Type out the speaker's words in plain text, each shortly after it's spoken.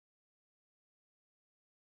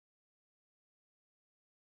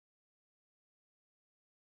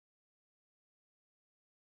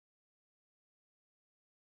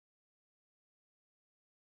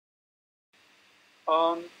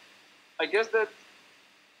Um, I guess that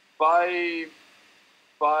by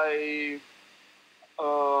by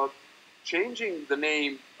uh, changing the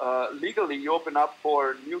name legally, you open up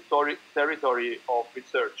for new territory of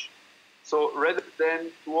research. So rather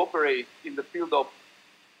than to operate in the field of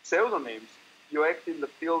pseudonyms, you act in the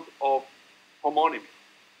field of homonymy.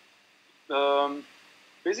 Um,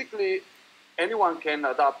 Basically, anyone can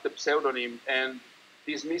adopt a pseudonym and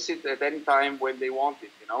dismiss it at any time when they want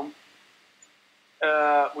it,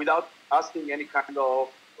 without asking any kind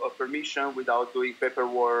of permission, without doing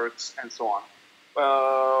paperwork and so on.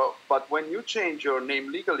 But when you change your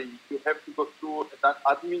name legally, you have to go through an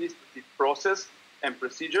administrative process and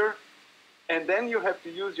procedure, and then you have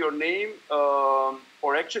to use your name,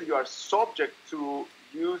 or actually you are subject to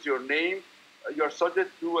use your name. You are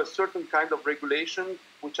subject to a certain kind of regulation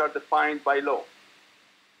which are defined by law.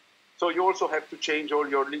 So you also have to change all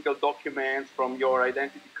your legal documents from your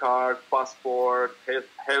identity card, passport,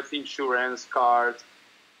 health insurance cards,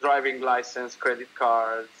 driving license, credit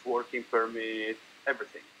cards, working permit,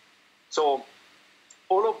 everything. So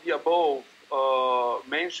all of the above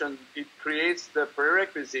mentioned, it creates the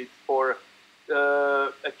prerequisite for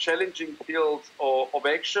a challenging field of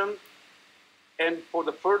action and for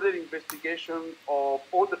the further investigation of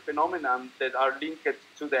all the phenomena that are linked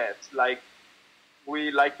to that, like we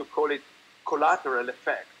like to call it collateral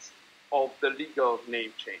effects of the legal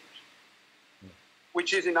name change,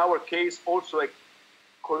 which is in our case also a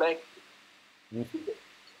collective.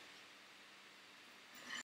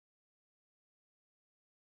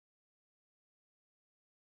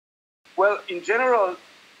 Well, in general,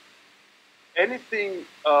 anything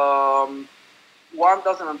one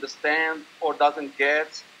doesn't understand or doesn't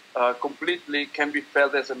get completely can be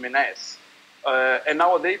felt as a menace. And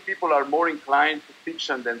nowadays, people are more inclined to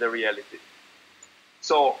fiction than the reality.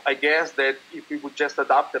 So I guess that if we would just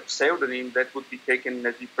adopt a pseudonym, that would be taken in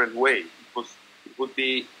a different way. It would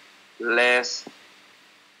be less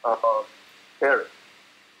scary,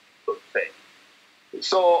 so to say.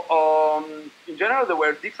 So in general, there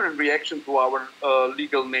were different reactions to our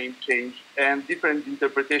legal name change and different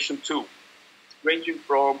interpretation too, ranging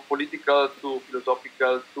from political to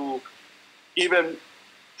philosophical to even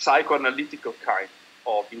psychoanalytical kind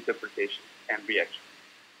of interpretation and reaction.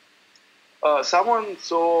 Someone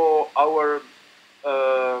saw our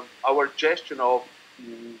gesture of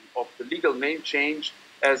the legal name change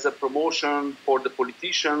as a promotion for the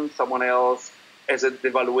politician, someone else as a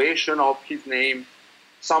devaluation of his name.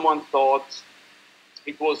 Someone thought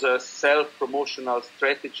it was a self-promotional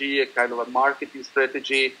strategy, a kind of a marketing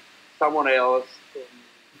strategy. Someone else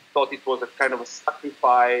thought it was a kind of a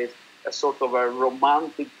sacrifice, a sort of a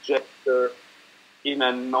romantic gesture in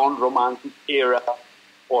a non-romantic era,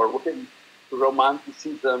 or when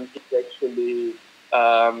romanticism is actually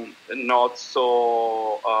not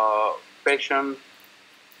so fashion.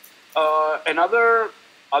 And other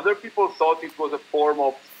people thought it was a form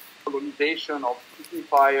of colonization, of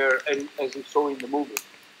signifier, and as you saw in the movie.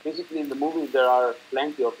 Basically, in the movie, there are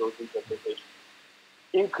plenty of those interpretations,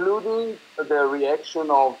 including the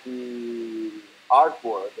reaction of the art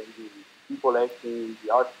world and the people acting in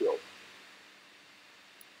the art field.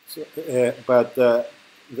 So, but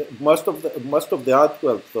most of the art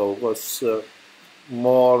world, though, was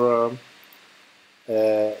more,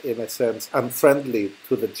 in a sense, unfriendly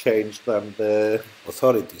to the change than the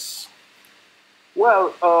authorities.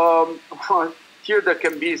 Well, here there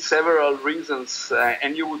can be several reasons,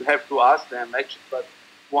 and you would have to ask them actually. But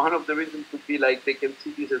one of the reasons would be like they can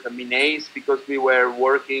see this as a menace because we are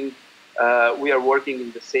working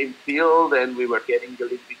in the same field and we were getting a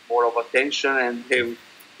little bit more of attention, and they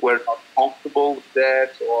were not comfortable with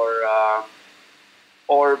that,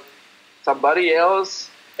 or somebody else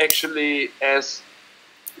actually, as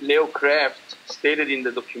Leo Kraft stated in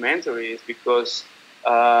the documentary, is because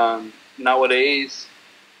nowadays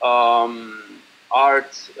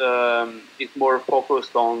art is more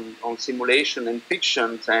focused on simulation and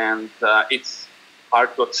fictions, and it's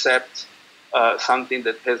hard to accept something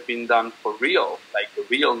that has been done for real, like a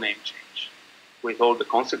real name change with all the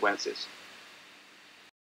consequences.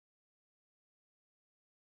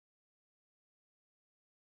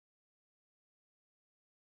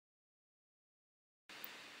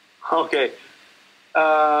 Okay.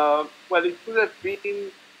 Well, it could have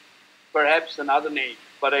been perhaps another name,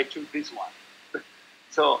 but I choose this one.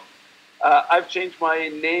 So I've changed my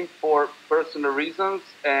name for personal reasons,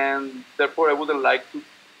 and therefore I wouldn't like to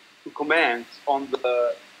comment on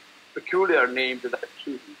the peculiar name that I've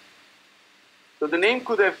chosen. So the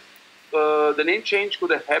name change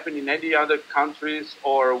could have happened in any other countries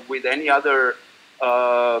or with any other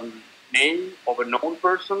name of a known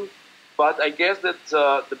person. But I guess that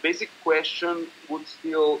the basic question would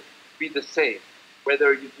still be the same,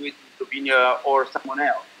 whether you do it in Slovenia or someone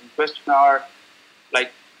else. The questions are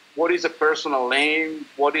like, what is a personal name?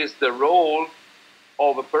 What is the role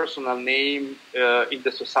of a personal name in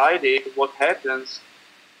the society? What happens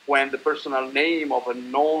when the personal name of a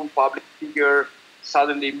known public figure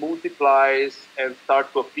suddenly multiplies and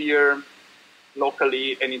starts to appear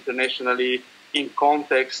locally and internationally in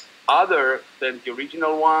context other than the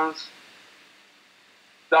original ones?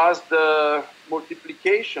 Does the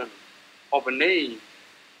multiplication of a name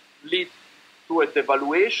lead to a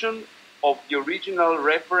devaluation of the original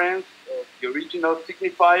reference, of the original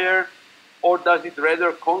signifier, or does it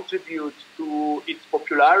rather contribute to its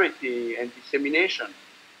popularity and dissemination?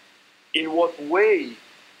 In what way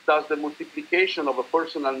does the multiplication of a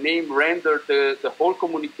personal name render the whole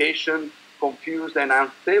communication confused and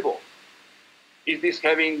unstable? Is this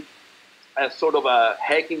having a sort of a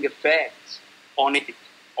hacking effect on it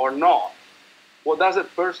or not? What does a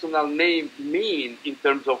personal name mean in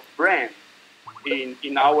terms of brand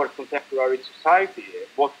in our contemporary society?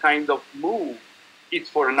 What kind of move it's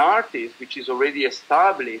for an artist which is already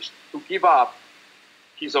established to give up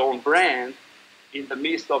his own brand in the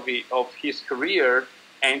midst of his career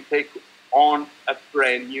and take on a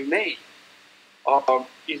brand new name?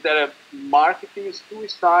 Is that a marketing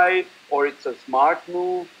suicide or it's a smart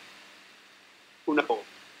move? Who knows?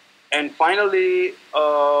 And finally,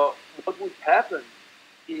 what would happen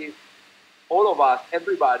if all of us,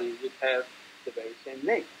 everybody, would have the very same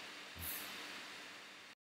name?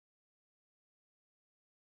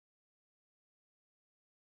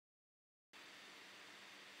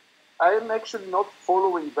 I am actually not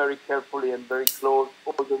following very carefully and very close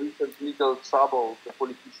all the recent legal trouble the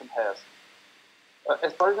politician has.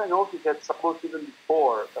 As far as I know, he had troubles even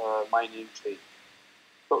before my name change.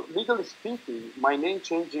 So legally speaking, my name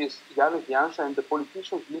change is Janez Jans, and the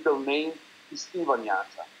politician's legal name is Ivan Jans.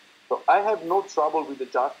 So I have no trouble with the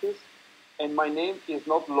justice, and my name is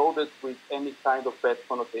not loaded with any kind of bad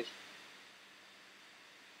connotation.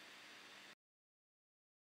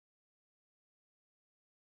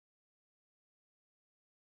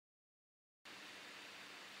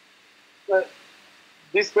 But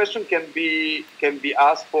this question can be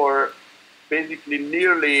asked for basically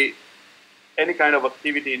nearly any kind of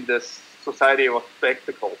activity in the society of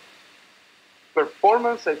spectacle.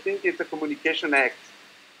 Performance, I think, is a communication act,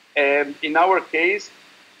 and in our case,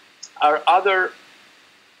 are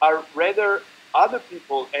rather other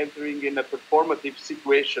people entering in a performative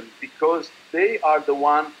situation because they are the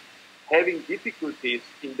one having difficulties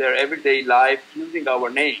in their everyday life using our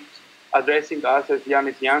names, addressing us as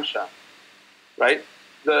Janez Jans, right?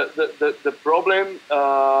 The problem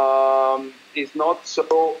is not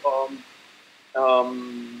so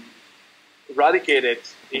eradicated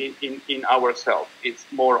in ourselves. It's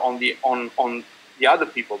more on the other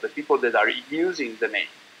people, the people that are using the name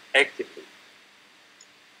actively.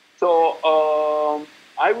 So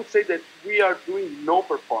I would say that we are doing no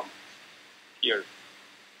performance here.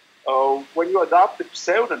 When you adopt a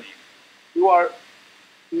pseudonym, you are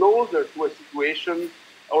closer to a situation,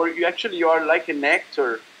 or you are like an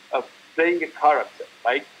actor playing a character.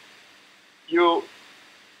 Like you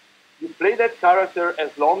play that character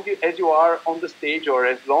as long as you are on the stage, or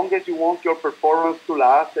as long as you want your performance to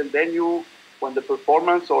last, and then when the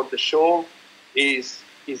performance or the show is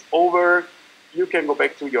over, you can go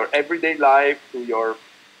back to your everyday life, to your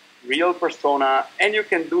real persona, and you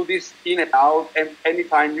can do this in and out and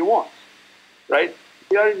anytime you want, right?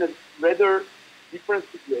 We are in a rather different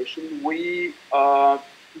situation. We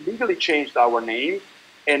legally changed our name,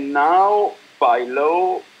 and now by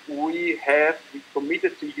law we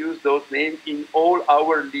committed to use those names in all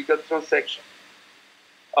our legal transactions.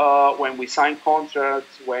 When we sign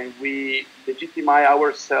contracts, when we legitimize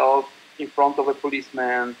ourselves in front of a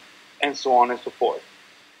policeman, and so on and so forth.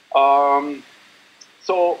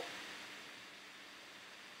 So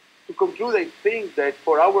to conclude, I think that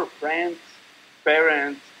for our friends,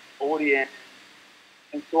 parents, audience,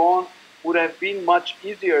 and so on, would have been much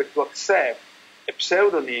easier to accept a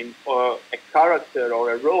pseudonym or a character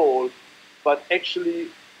or a role, but actually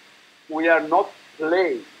we are not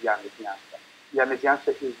playing Janez Jans. Janez Jans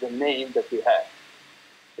is the name that we have,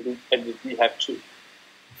 and we have to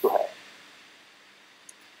have.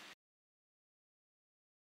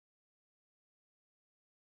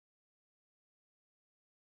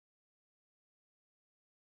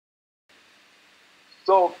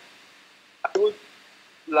 So I would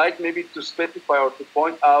like maybe to specify or to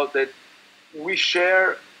point out that we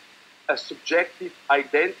share a subjective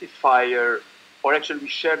identifier, or actually we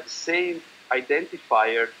share the same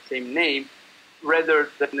identifier, same name, rather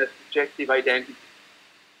than a subjective identity.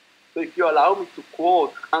 So if you allow me to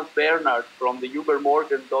quote Hans Bernhard from the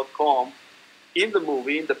Ubermorgen.com, in the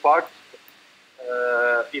movie, in a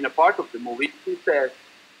part of the movie, he says,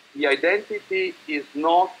 the identity is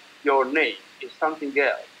not your name, it's something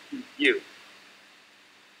else, it's you.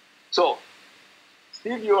 So,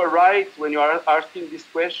 still you are right when you are asking this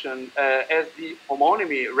question, as the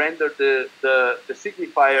homonymy rendered the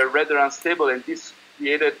signifier rather unstable, and this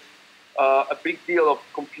created a big deal of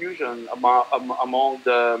confusion among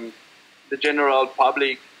the general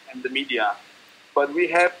public and the media. But we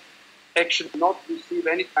have actually not received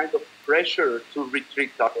any kind of pressure to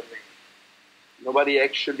restrict our name. Nobody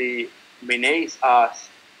actually menaces us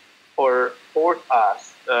or force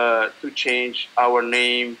us to change our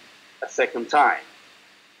name a second time,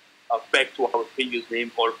 back to our previous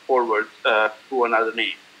name or forward to another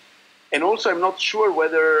name. And also, I'm not sure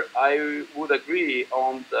whether I would agree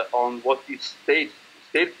on what is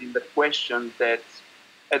stated in the question that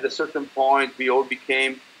at a certain point we all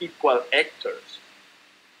became equal actors.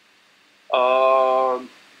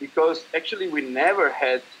 Because actually we never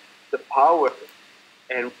had the power,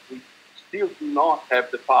 and we still do not have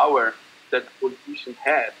the power that politicians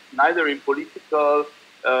had, neither in political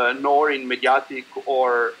nor in mediatic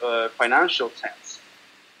or financial sense.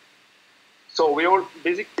 So we all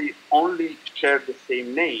basically only share the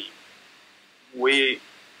same name. We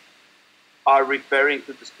are referring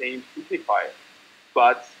to the same signifier.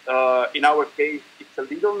 But in our case, it's a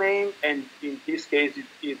legal name, and in his case,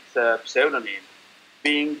 it's a pseudonym,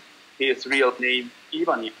 being his real name,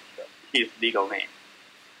 even if his legal name.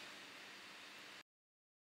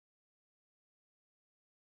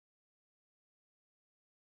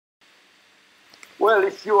 Well,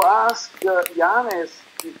 if you ask Janez,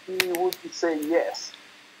 he would say yes.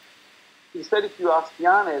 Instead, if you ask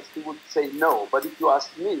Janez, he would say no. But if you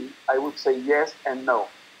ask me, I would say yes and no.